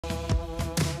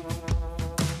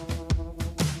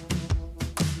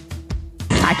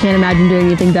I can't imagine doing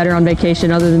anything better on vacation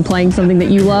other than playing something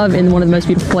that you love in one of the most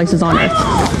beautiful places on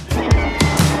earth.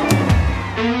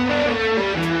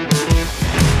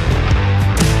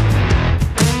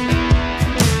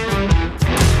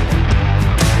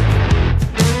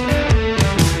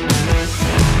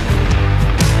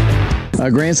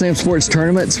 Grand Slam Sports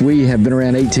Tournaments, we have been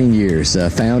around 18 years.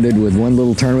 Founded with one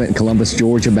little tournament in Columbus,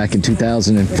 Georgia back in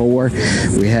 2004.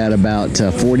 We had about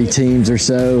 40 teams or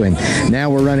so, and now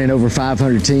we're running over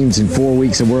 500 teams in 4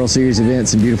 weeks of World Series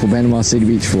events in beautiful Panama City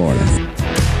Beach, Florida.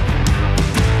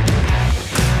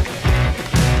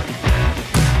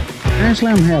 Grand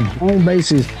Slam have home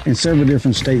bases in several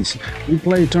different states. We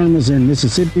play tournaments in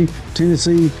Mississippi,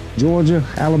 Tennessee, Georgia,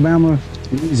 Alabama,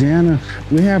 Louisiana.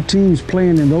 We have teams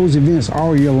playing in those events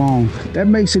all year long. That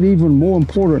makes it even more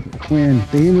important when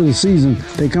at the end of the season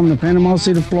they come to Panama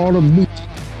City, Florida Beach.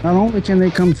 Not only can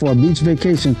they come for a beach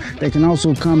vacation, they can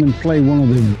also come and play one of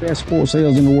the best sports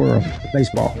sales in the world,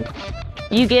 baseball.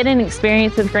 You get an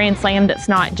experience with Grand Slam that's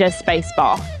not just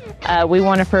baseball. We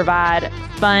want to provide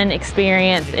fun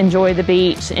experience, enjoy the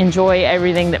beach, enjoy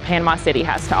everything that Panama City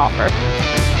has to offer.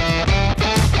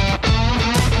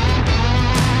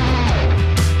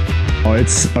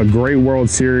 It's a great World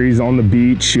Series on the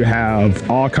beach. You have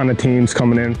all kind of teams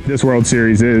coming in. This World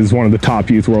Series is one of the top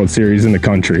youth World Series in the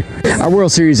country. Our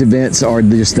World Series events are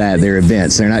just that, they're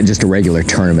events. They're not just a regular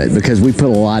tournament because we put a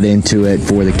lot into it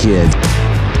for the kids.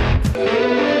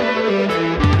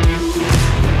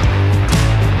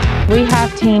 We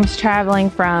have teams traveling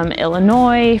from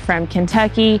Illinois, from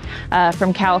Kentucky,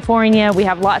 from California. We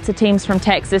have lots of teams from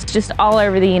Texas, just all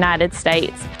over the United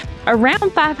States.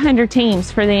 Around 500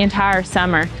 teams for the entire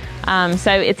summer.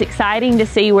 So it's exciting to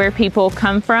see where people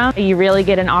come from. You really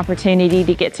get an opportunity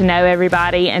to get to know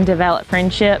everybody and develop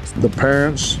friendships. The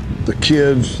parents, the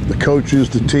kids, the coaches,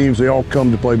 the teams, they all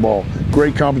come to play ball.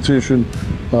 Great competition.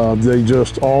 They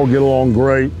just all get along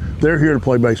great. They're here to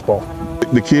play baseball.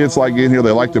 The kids like getting here,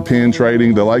 they like the pin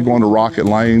trading, they like going to Rocket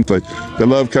Lanes, they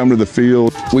love coming to the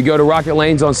field. We go to Rocket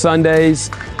Lanes on Sundays.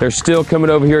 They're still coming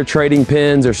over here trading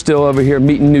pins, they're still over here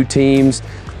meeting new teams,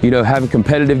 you know, having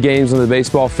competitive games on the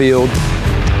baseball field.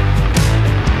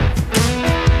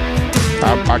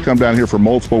 I come down here for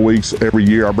multiple weeks every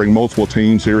year. I bring multiple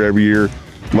teams here every year.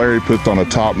 Larry puts on a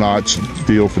top-notch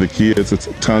deal for the kids. It's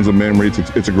tons of memories.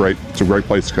 It's a great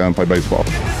place to come play baseball.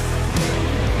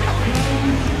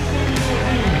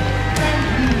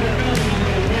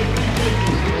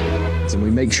 And we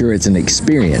make sure it's an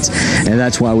experience, and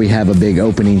that's why we have a big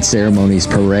opening ceremonies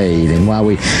parade, and why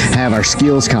we have our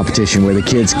skills competition where the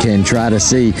kids can try to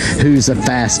see who's the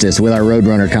fastest with our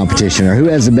Roadrunner competition, or who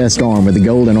has the best arm with the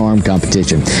golden arm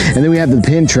competition. And then we have the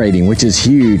pin trading, which is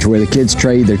huge, where the kids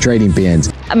trade their trading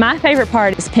pins. My favorite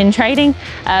part is pin trading.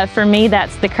 For me,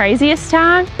 that's the craziest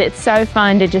time. It's so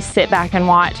fun to just sit back and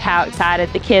watch how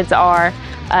excited the kids are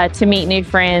to meet new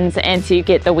friends and to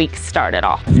get the week started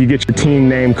off. You get your team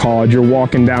name called, you're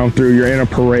walking down through, you're in a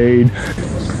parade.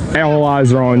 All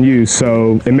eyes are on you,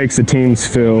 so it makes the teams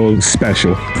feel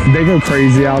special. They go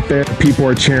crazy out there. People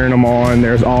are cheering them on.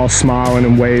 They're all smiling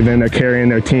and waving. They're carrying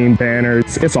their team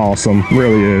banners. It's awesome, it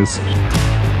really is.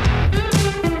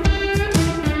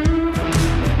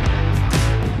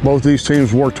 Both these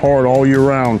teams worked hard all year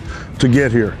round to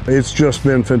get here. It's just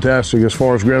been fantastic as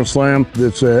far as Grand Slam.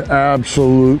 It's an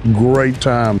absolute great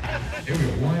time.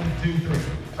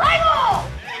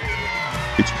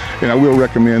 And I will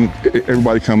recommend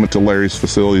everybody coming to Larry's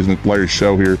facilities and Larry's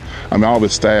show here. I mean, all of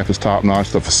his staff is top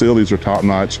notch. The facilities are top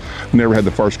notch. Never had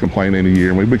the first complaint in a year,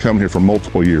 and we've been coming here for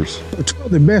multiple years. It's one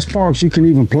of the best parks you can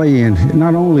even play in,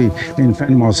 not only in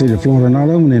Panama City, Florida, not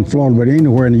only in Florida, but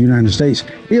anywhere in the United States,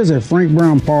 is at Frank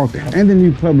Brown Park and the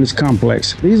new Publix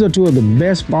complex. These are two of the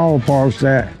best ballparks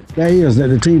that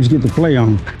the teams get to play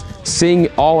on. Seeing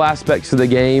all aspects of the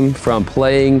game, from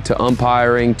playing to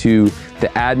umpiring to the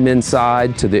admin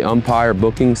side to the umpire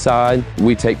booking side,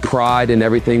 we take pride in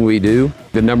everything we do.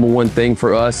 The number one thing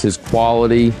for us is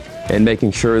quality and making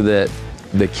sure that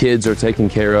the kids are taken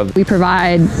care of. We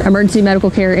provide emergency medical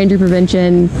care, injury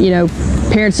prevention. You know,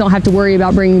 parents don't have to worry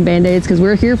about bringing Band-Aids because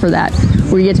we're here for that.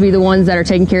 We get to be the ones that are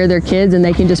taking care of their kids, and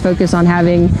they can just focus on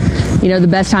having, you know, the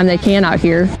best time they can out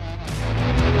here.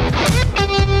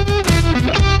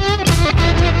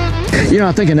 You know,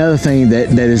 I think another thing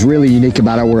that is really unique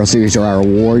about our World Series are our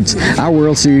awards. Our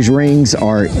World Series rings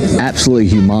are absolutely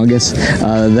humongous.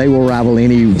 They will rival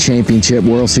any championship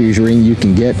World Series ring you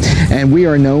can get. And we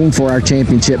are known for our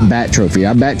championship bat trophy.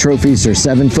 Our bat trophies are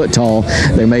 7 foot tall.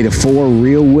 They're made of 4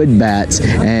 real wood bats,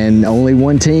 and only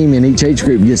one team in each age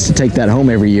group gets to take that home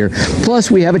every year.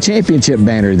 Plus, we have a championship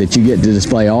banner that you get to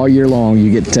display all year long. You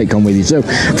get to take home with you. So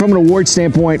from an award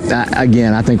standpoint,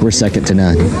 again, I think we're second to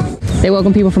none. They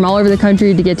welcome people from all over the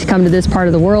country to get to come to this part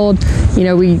of the world. You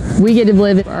know, we get to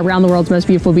live around the world's most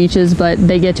beautiful beaches, but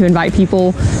they get to invite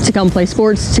people to come play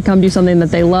sports, to come do something that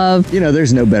they love. You know,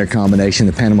 there's no better combination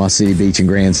than Panama City Beach and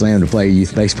Grand Slam to play a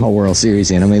Youth Baseball World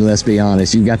Series in. I mean, let's be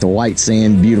honest. You've got the white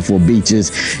sand, beautiful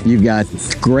beaches. You've got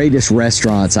greatest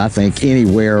restaurants, I think,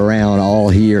 anywhere around, all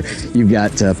here. You've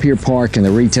got Pier Park and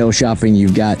the retail shopping.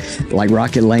 You've got, like,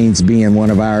 Rocket Lanes being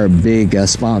one of our big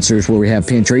sponsors where we have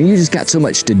pin trading. You just got so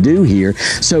much to do here.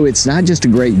 So it's not just a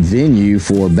great venue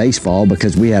for baseball,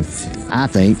 because we have, I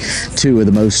think, 2 of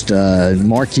the most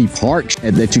marquee parks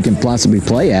that you can possibly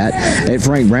play at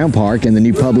Frank Brown Park and the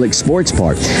new Public Sports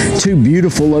Park. 2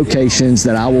 beautiful locations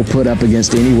that I will put up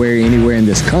against anywhere in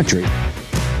this country.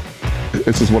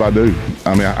 This is what I do.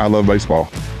 I mean, I love baseball.